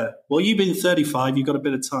 Yeah. Well, you've been 35. You've got a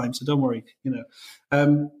bit of time, so don't worry.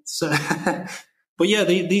 But yeah,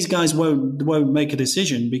 these guys won't make a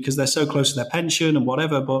decision because they're so close to their pension and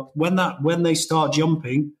whatever. But when they start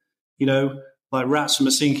jumping, like rats from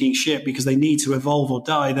a sinking ship because they need to evolve or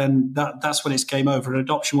die, then that's when it's game over and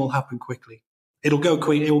adoption will happen quickly. It'll go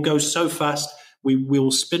quick. It will go so fast. We will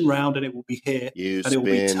spin round and it will be here. You and it will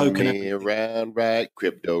be token me around, right?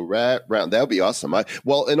 Crypto right round. That would be awesome.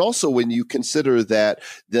 And also when you consider that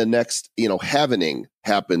the next, halvening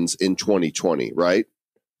happens in 2020, right?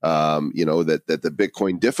 That the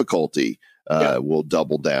Bitcoin difficulty will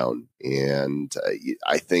double down, and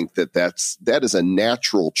I think that is a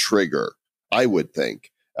natural trigger. I would think,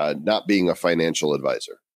 not being a financial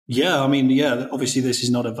advisor. Yeah, I mean, obviously this is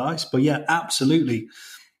not advice, but yeah, absolutely.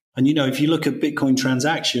 And, if you look at Bitcoin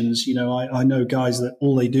transactions, I know guys that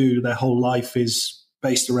all they do, their whole life is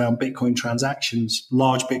based around Bitcoin transactions,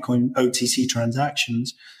 large Bitcoin OTC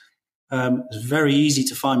transactions. It's very easy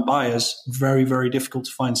to find buyers, very, very difficult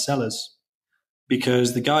to find sellers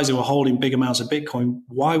because the guys who are holding big amounts of Bitcoin,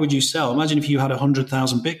 why would you sell? Imagine if you had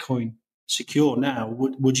 100,000 Bitcoin secure now.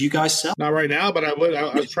 Would you guys sell? Not right now, but I would.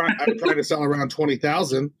 I was trying to sell around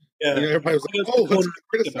 20,000. Yeah. Everybody was like, "Oh, let's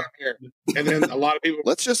criticize here," and then a lot of people.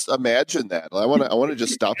 Let's just imagine that. I want to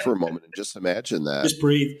just stop for a moment and just imagine that. Just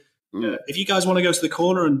breathe. Yeah. If you guys want to go to the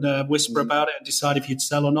corner and whisper about it and decide if you'd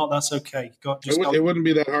sell or not, that's okay. It wouldn't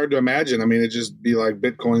be that hard to imagine. I mean, it'd just be like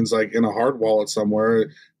Bitcoin's like in a hard wallet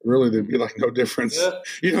somewhere. Really, there'd be like no difference. Yeah.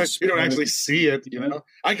 You don't actually see it.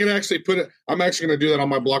 I can actually put it. I'm actually going to do that on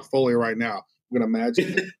my Blockfolio right now. I'm going to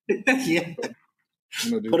imagine it. Yeah.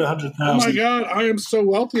 Put 100,000. Oh my God, I am so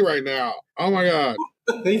wealthy right now. Oh my God.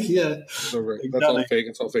 Yeah, That's all fake.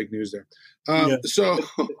 It's all fake news there. Yeah.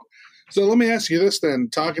 So let me ask you this then.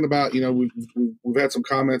 Talking about, we've had some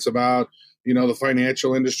comments about, the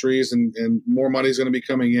financial industries and more money is going to be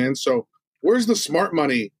coming in. So where's the smart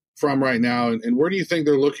money from right now? And where do you think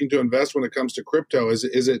they're looking to invest when it comes to crypto? Is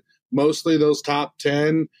it mostly those top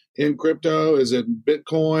 10 in crypto? Is it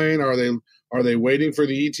Bitcoin? Are they waiting for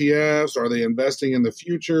the ETFs? Are they investing in the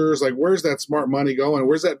futures? Like, where's that smart money going?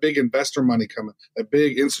 Where's that big investor money coming? That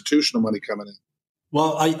big institutional money coming in?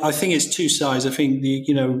 Well, I think it's two sides. I think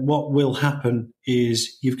what will happen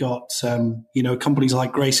is you've got companies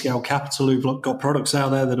like Grayscale Capital who've got products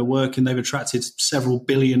out there that are working. They've attracted several $1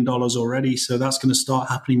 billion already, so that's going to start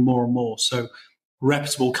happening more and more. So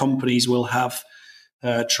reputable companies will have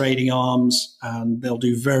trading arms, and they'll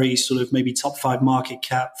do very sort of maybe top 5 market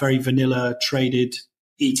cap, very vanilla traded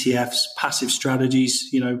ETFs, passive strategies.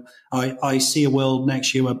 I see a world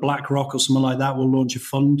next year where BlackRock or someone like that will launch a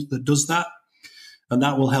fund that does that, and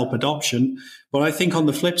that will help adoption. But I think on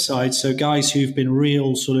the flip side, so guys who've been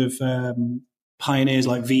real sort of pioneers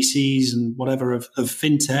like VCs and whatever of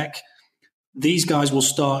fintech, these guys will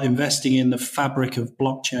start investing in the fabric of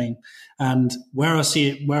blockchain. And where I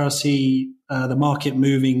see the market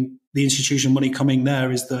moving, the institutional money coming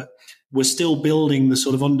there, is that we're still building the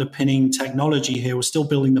sort of underpinning technology here. We're still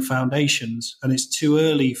building the foundations, and it's too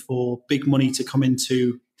early for big money to come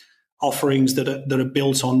into offerings that are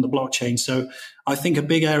built on the blockchain. So I think a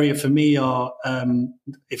big area for me are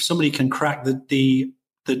if somebody can crack the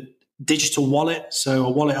digital wallet, so a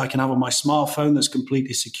wallet I can have on my smartphone that's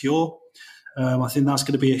completely secure. I think that's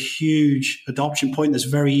going to be a huge adoption point that's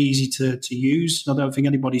very easy to use. I don't think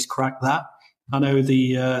anybody's cracked that. I know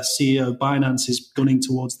the CEO of Binance is gunning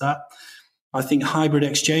towards that. I think hybrid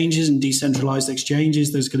exchanges and decentralized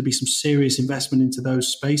exchanges, there's going to be some serious investment into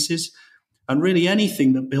those spaces. And really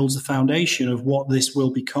anything that builds the foundation of what this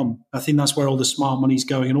will become. I think that's where all the smart money's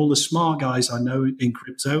going. And all the smart guys I know in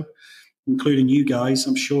crypto, including you guys,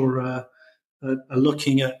 I'm sure are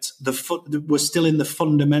looking at we're still in the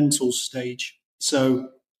fundamental stage. So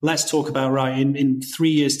let's talk about, in 3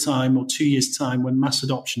 years' time or 2 years' time, when mass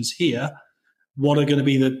adoption's here, what are going to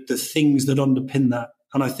be the things that underpin that?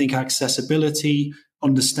 And I think accessibility,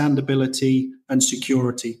 understandability, and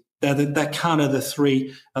security. They're kind of the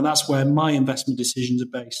three, and that's where my investment decisions are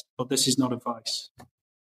based. But this is not advice.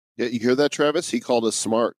 Yeah, you hear that, Travis? He called us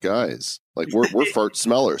smart guys. Like we're fart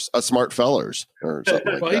smellers, smart fellers, or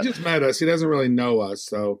something like that. He just met us. He doesn't really know us,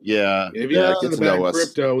 so yeah. If you get to know us,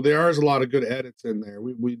 crypto, there is a lot of good edits in there.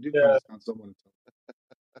 We do kind of sound someone.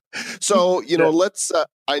 So, let's,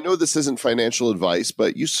 I know this isn't financial advice,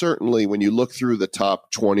 but you certainly, when you look through the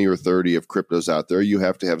top 20 or 30 of cryptos out there, you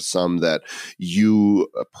have to have some that you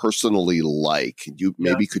personally like.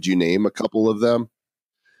 Could you name a couple of them?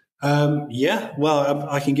 Well,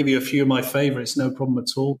 I can give you a few of my favorites, no problem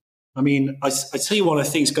at all. I mean, I tell you what I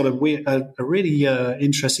think's got a really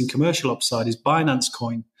interesting commercial upside is Binance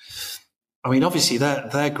Coin. I mean, obviously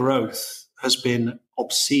their growth has been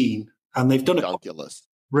obscene, and they've done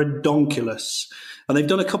redonkulous. And they've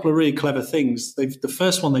done a couple of really clever things. The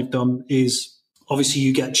first one they've done is, obviously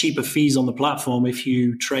you get cheaper fees on the platform if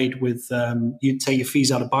you trade with, you take your fees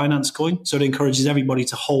out of Binance Coin. So it encourages everybody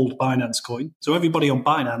to hold Binance Coin. So everybody on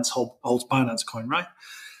Binance holds Binance Coin, right?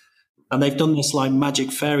 And they've done this like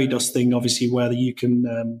magic fairy dust thing, obviously, where you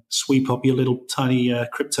can sweep up your little tiny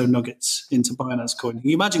crypto nuggets into Binance Coin. Can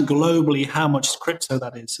you imagine globally how much crypto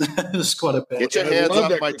that is? It's quite a bit. Get your hands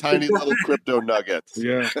off my tiny little crypto nuggets.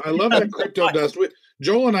 Yeah, I love that crypto dust.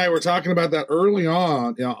 Joel and I were talking about that early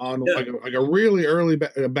on, like a really early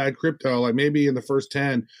bad crypto, like maybe in the first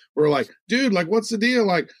 10. We're like, dude, like, what's the deal?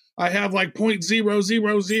 Like, I have like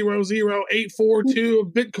 0.0000842 of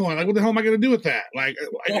Bitcoin. Like, what the hell am I going to do with that? Like,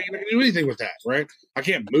 I can't do anything with that, right? I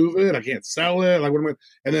can't move it. I can't sell it. Like, what am I?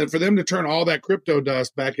 And then for them to turn all that crypto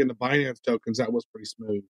dust back into Binance tokens, that was pretty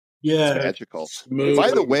smooth. Yeah, it's magical.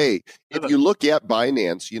 By the way, if you look at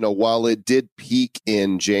Binance, while it did peak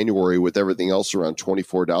in January with everything else around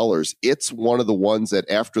 $24, it's one of the ones that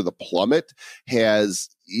after the plummet has,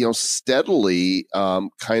 steadily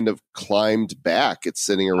kind of climbed back. It's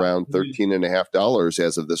sitting around $13.50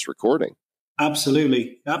 as of this recording.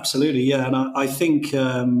 Absolutely, yeah, and I think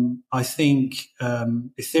Ethereum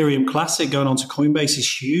Classic going on to Coinbase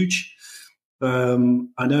is huge.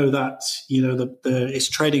 I know that it's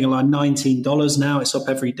trading at like $19 now. It's up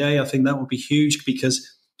every day. I think that would be huge because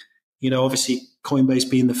obviously Coinbase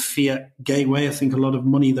being the fiat gateway, I think a lot of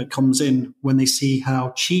money that comes in when they see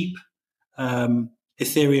how cheap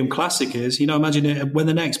Ethereum Classic is. Imagine it when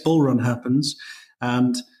the next bull run happens,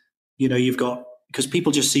 and you've got because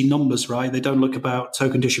people just see numbers, right? They don't look about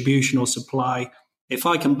token distribution or supply. If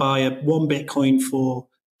I can buy one Bitcoin for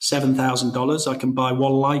 $7,000, I can buy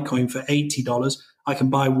one Litecoin for $80. I can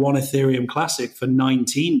buy one Ethereum Classic for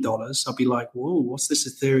 $19. I'll be like, whoa, what's this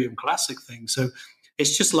Ethereum Classic thing? So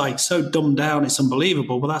it's just like so dumbed down. It's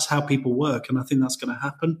unbelievable, but that's how people work. And I think that's going to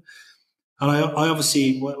happen. And I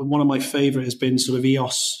obviously, one of my favorite has been sort of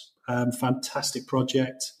EOS, fantastic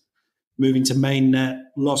project, moving to mainnet.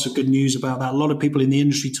 Lots of good news about that. A lot of people in the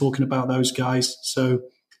industry talking about those guys. So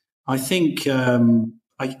I think,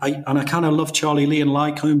 I kind of love Charlie Lee and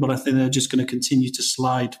Litecoin, but I think they're just going to continue to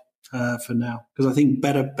slide for now, because I think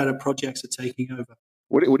better projects are taking over.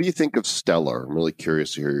 What do you think of Stellar? I'm really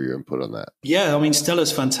curious to hear your input on that. Yeah, I mean,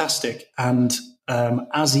 Stellar's fantastic and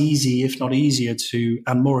as easy, if not easier,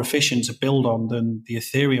 and more efficient to build on than the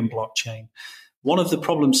Ethereum blockchain. One of the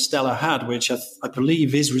problems Stellar had, which I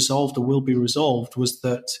believe is resolved or will be resolved, was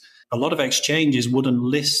that a lot of exchanges wouldn't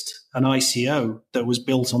list an ICO that was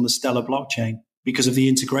built on the Stellar blockchain because of the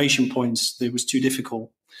integration points. It was too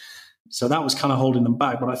difficult. So that was kind of holding them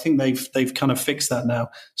back, but I think they've kind of fixed that now.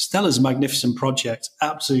 Stellar's a magnificent project,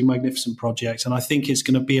 absolutely magnificent project, and I think it's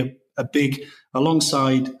going to be a big,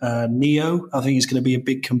 alongside Neo, I think it's going to be a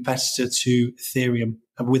big competitor to Ethereum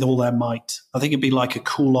with all their might. I think it'd be like a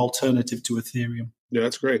cool alternative to Ethereum. Yeah,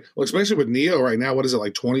 that's great. Well, especially with Neo right now, what is it,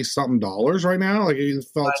 like $20-something right now? Like you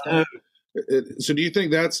felt. So do you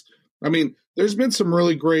think that's? I mean, there's been some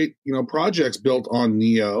really great, projects built on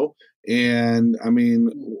Neo, and I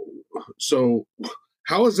mean, so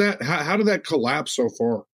how is that? How did that collapse so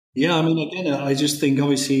far? Yeah, I mean, again, I just think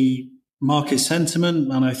obviously market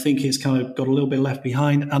sentiment, and I think it's kind of got a little bit left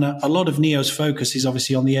behind. And a lot of Neo's focus is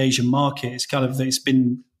obviously on the Asian market. It's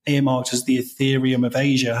been earmarked as the Ethereum of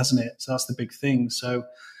Asia, hasn't it? So that's the big thing. So,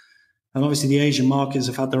 and obviously the Asian markets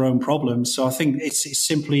have had their own problems. So I think it's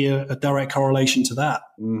simply a direct correlation to that.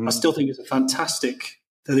 Mm-hmm. I still think it's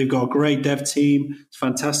they've got a great dev team, it's a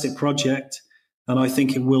fantastic project, and I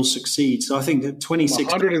think it will succeed. So I think that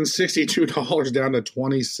 $162 down to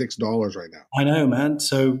 $26 right now. I know, man.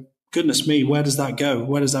 So goodness me, where does that go?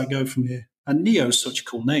 Where does that go from here? And Neo's such a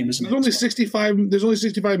cool name, isn't it? There's only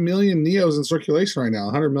 65 million Neos in circulation right now,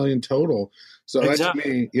 100 million total. So exactly. That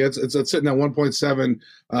to me, yeah, it's sitting at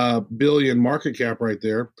 1.7 billion market cap right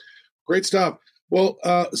there. Great stuff. Well,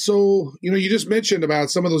 so you just mentioned about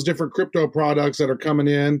some of those different crypto products that are coming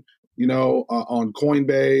in, on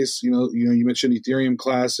Coinbase. You mentioned Ethereum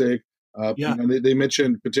Classic. Yeah. They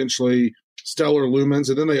mentioned potentially Stellar Lumens,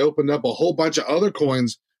 and then they opened up a whole bunch of other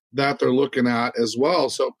coins that they're looking at as well.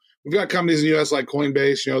 So we've got companies in the U.S. like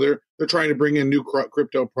Coinbase. They're trying to bring in new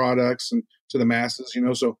crypto products and to the masses.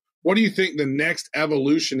 So what do you think the next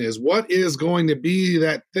evolution is? What is going to be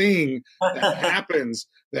that thing that happens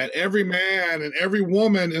that every man and every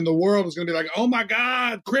woman in the world is going to be like, oh my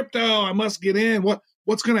God, crypto, I must get in.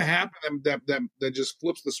 What's going to happen that just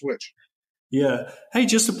flips the switch? Yeah. Hey,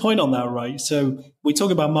 just a point on that, right? So we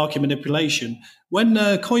talk about market manipulation. When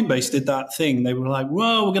Coinbase did that thing, they were like,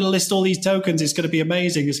 whoa, we're going to list all these tokens. It's going to be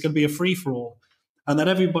amazing. It's going to be a free-for-all. And then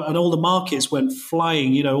everybody and all the markets went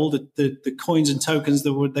flying, all the coins and tokens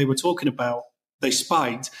that they were talking about, they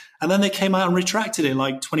spiked. And then they came out and retracted it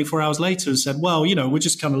like 24 hours later and said, well, we're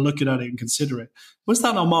just kind of looking at it and consider it. Was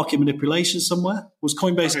that not market manipulation somewhere? Was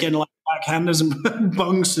Coinbase getting like backhanders and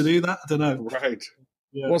bungs to do that? I don't know. Right.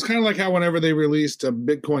 Yeah. Well, it's kind of like how whenever they released a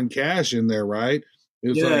Bitcoin Cash in there, right? It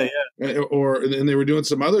was and they were doing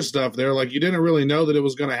some other stuff there. Like you didn't really know that it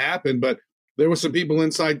was going to happen, but there were some people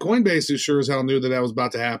inside Coinbase who sure as hell knew that was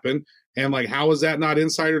about to happen. And like, how is that not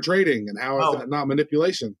insider trading? And how is that not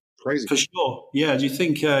manipulation? Crazy. For sure. Yeah. Do you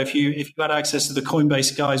think if you had access to the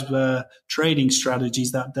Coinbase guys' trading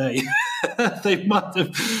strategies that day, they might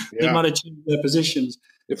have changed their positions.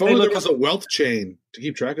 If only there was a WealthChain to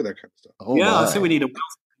keep track of that kind of stuff. Oh, yeah, I think we need a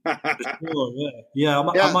wealth. For sure, yeah.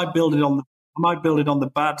 I might build it on the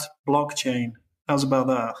bad blockchain. How's about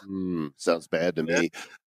that? Sounds bad to me.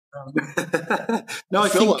 No, I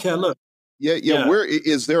think look. Yeah. Where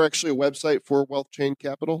is there actually a website for WealthChain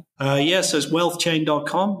Capital? So it's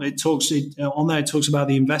wealthchain.com. It talks about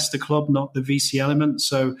the investor club, not the VC element.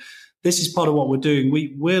 So this is part of what we're doing.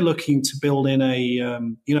 We're looking to build in a,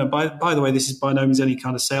 by the way, this is by no means any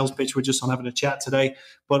kind of sales pitch. We're just on having a chat today.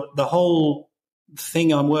 But the whole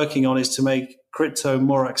thing I'm working on is to make crypto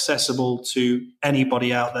more accessible to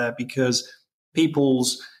anybody out there, because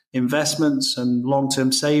people's investments and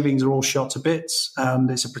long-term savings are all shot to bits, and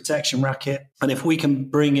it's a protection racket. And if we can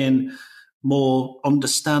bring in more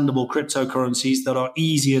understandable cryptocurrencies that are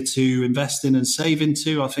easier to invest in and save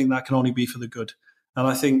into, I think that can only be for the good. And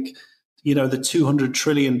I think, the $200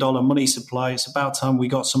 trillion money supply, it's about time we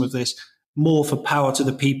got some of this more for power to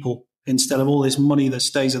the people instead of all this money that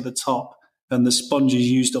stays at the top and the sponge is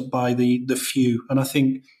used up by the few. And I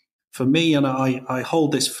think for me, and I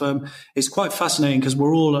hold this firm, it's quite fascinating because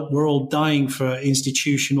we're all dying for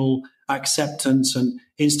institutional acceptance and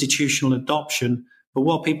institutional adoption. But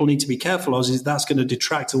what people need to be careful of is that's going to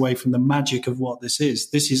detract away from the magic of what this is.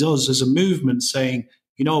 This is us as a movement saying,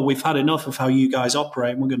 we've had enough of how you guys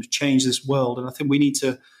operate and we're going to change this world. And I think we need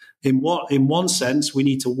to, in one sense, we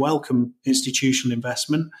need to welcome institutional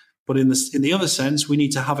investment. But in the other sense, we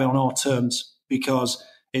need to have it on our terms, because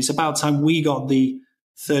it's about time we got the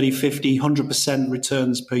 30, 50, 100%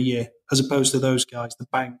 returns per year, as opposed to those guys, the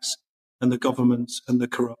banks and the governments and the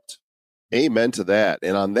corrupt. Amen to that.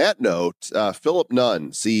 And on that note, Phillip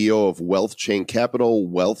Nunn, CEO of WealthChain Capital,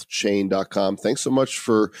 wealthchain.com. Thanks so much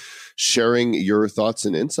for sharing your thoughts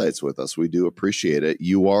and insights with us. We do appreciate it.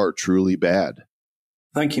 You are truly bad.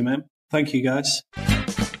 Thank you, man. Thank you, guys.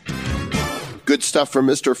 Good stuff from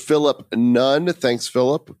Mr. Phillip Nunn. Thanks,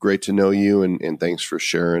 Phillip. Great to know you, and thanks for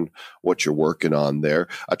sharing what you're working on there.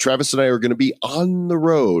 Travis and I are going to be on the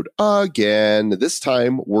road again. This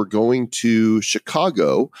time, we're going to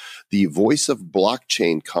Chicago. The Voice of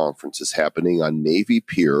Blockchain conference is happening on Navy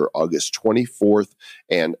Pier, August 24th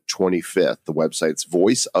and 25th. The website's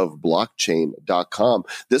voiceofblockchain.com.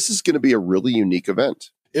 This is going to be a really unique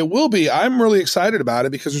event. It will be. I'm really excited about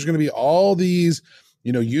it because there's going to be all these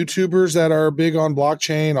YouTubers that are big on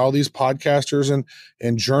blockchain, all these podcasters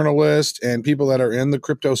and journalists and people that are in the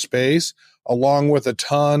crypto space, along with a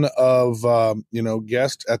ton of,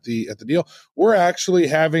 guests at the deal. We're actually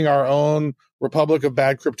having our own Republic of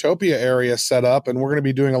Bad Cryptopia area set up, and we're going to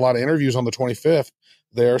be doing a lot of interviews on the 25th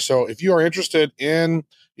there. So if you are interested in,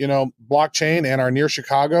 blockchain and are near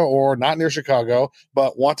Chicago or not near Chicago,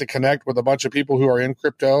 but want to connect with a bunch of people who are in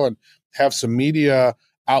crypto and have some media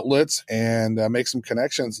outlets and make some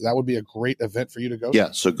connections, that would be a great event for you to go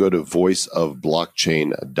to. So go to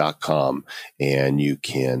voiceofblockchain.com and you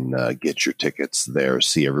can get your tickets there,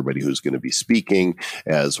 see everybody who's going to be speaking,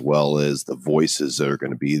 as well as the voices that are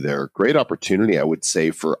going to be there. Great opportunity, I would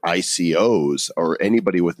say, for ICOs or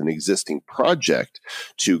anybody with an existing project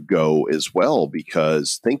to go as well,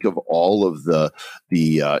 because think of all of the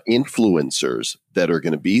influencers that are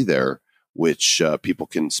going to be there, which people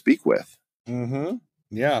can speak with. Mm-hmm.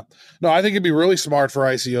 Yeah. No, I think it'd be really smart for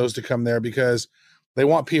ICOs to come there because they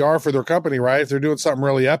want PR for their company, right? If they're doing something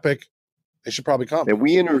really epic, they should probably come. And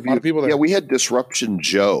we interviewed a lot of people there. Yeah, we had Disruption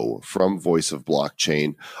Joe from Voice of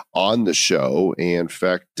Blockchain on the show. And in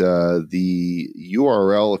fact, the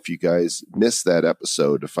URL, if you guys missed that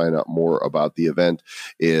episode to find out more about the event,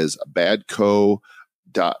 is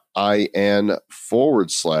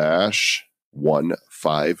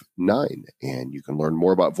badco.in/159, and you can learn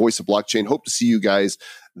more about Voice of Blockchain. Hope to see you guys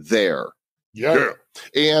there. Yeah.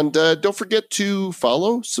 And don't forget to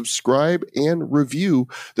follow, subscribe, and review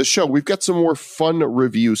the show. We've got some more fun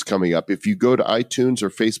reviews coming up. If you go to iTunes or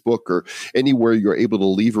Facebook or anywhere you're able to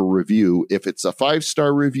leave a review, if it's a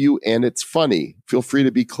 5-star review and it's funny, feel free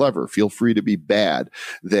to be clever, feel free to be bad,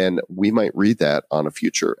 then we might read that on a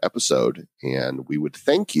future episode, and we would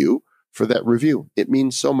thank you for that review. It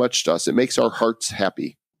means so much to us. It makes our hearts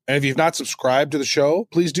happy. And if you've not subscribed to the show,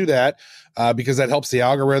 please do that because that helps the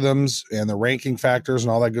algorithms and the ranking factors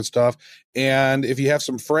and all that good stuff. And if you have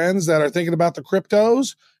some friends that are thinking about the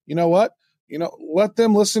cryptos, you know what? Let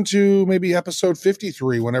them listen to maybe episode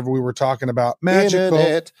 53 whenever we were talking about magical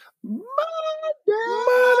Internet money.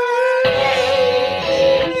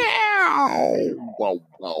 Wow.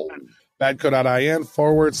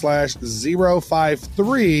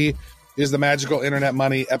 Badco.in/053 is the magical internet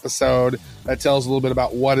money episode that tells a little bit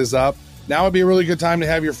about what is up. Now would be a really good time to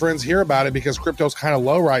have your friends hear about it because crypto's kind of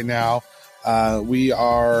low right now. We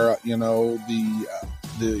are, the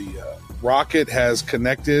rocket has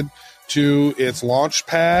connected to its launch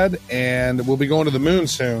pad and we'll be going to the moon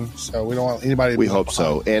soon. So we don't want anybody to We hope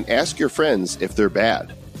so. And ask your friends if they're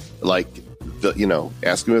bad.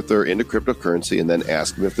 Ask them if they're into cryptocurrency and then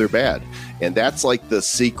ask them if they're bad. And that's like the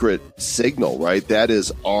secret signal, right? That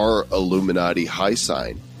is our Illuminati high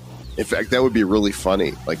sign. In fact, that would be really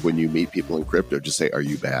funny. Like when you meet people in crypto, just say, "Are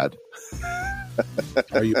you bad?"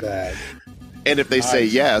 Are you bad? And if they say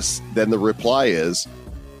yes, then the reply is,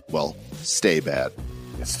 well, stay bad.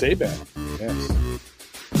 Stay bad. Yes.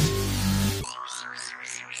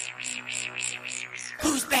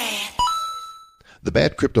 Who's bad? The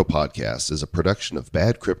Bad Crypto Podcast is a production of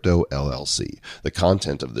Bad Crypto LLC. The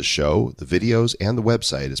content of the show, the videos, and the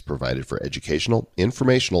website is provided for educational,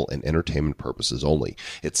 informational, and entertainment purposes only.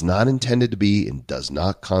 It's not intended to be and does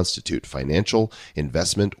not constitute financial,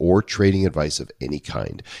 investment, or trading advice of any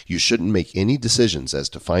kind. You shouldn't make any decisions as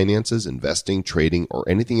to finances, investing, trading, or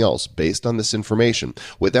anything else based on this information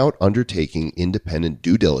without undertaking independent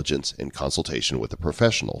due diligence and consultation with a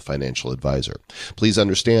professional financial advisor. Please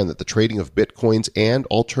understand that the trading of Bitcoins and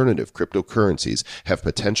alternative cryptocurrencies have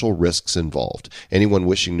potential risks involved. Anyone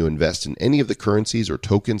wishing to invest in any of the currencies or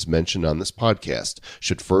tokens mentioned on this podcast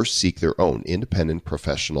should first seek their own independent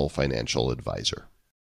professional financial advisor.